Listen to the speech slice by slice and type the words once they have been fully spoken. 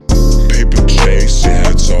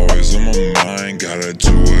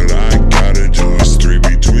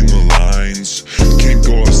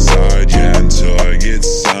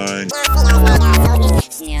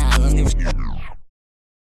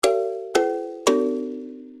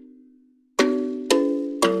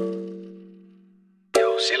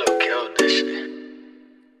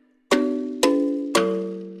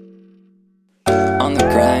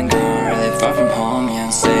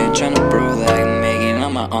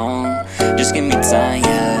own. Just give me time,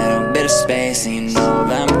 yeah, a little bit of space, and you know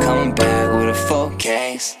that I'm coming back with a full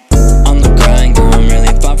case. On the grind, girl, I'm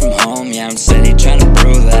really far from home. Yeah, I'm steady trying to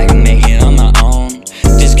prove that I can make it on my own.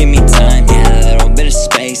 Just give me time, yeah, a little bit of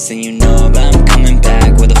space, and you know that I'm coming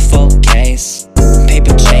back with a full case.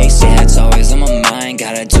 Paper chase, yeah, it's always on my mind.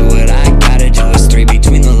 Gotta do what I gotta do, it's 3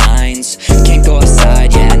 between the lines. Can't go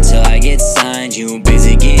outside, yeah, until I get signed. You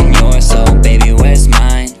busy getting yours, so baby, where's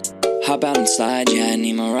mine? Hop out and slide, yeah, I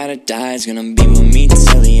need my ride or die. It's gonna be with me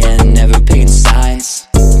till the end, never picking sides.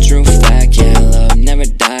 True fact, yeah, love never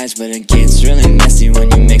dies, but it gets really messy when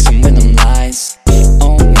you mix them with them lies.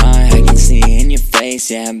 Oh my, I can see it in your face,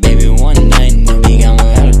 yeah, baby, one night and you'll be gone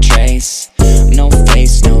without a trace. No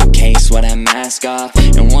face, no case, wear that mask off.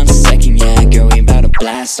 In 1 second, yeah, girl, we bout to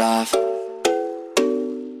blast off.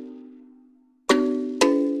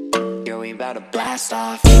 Girl, we bout to blast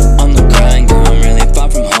off. On the grind, girl, I'm really far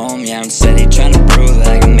from home.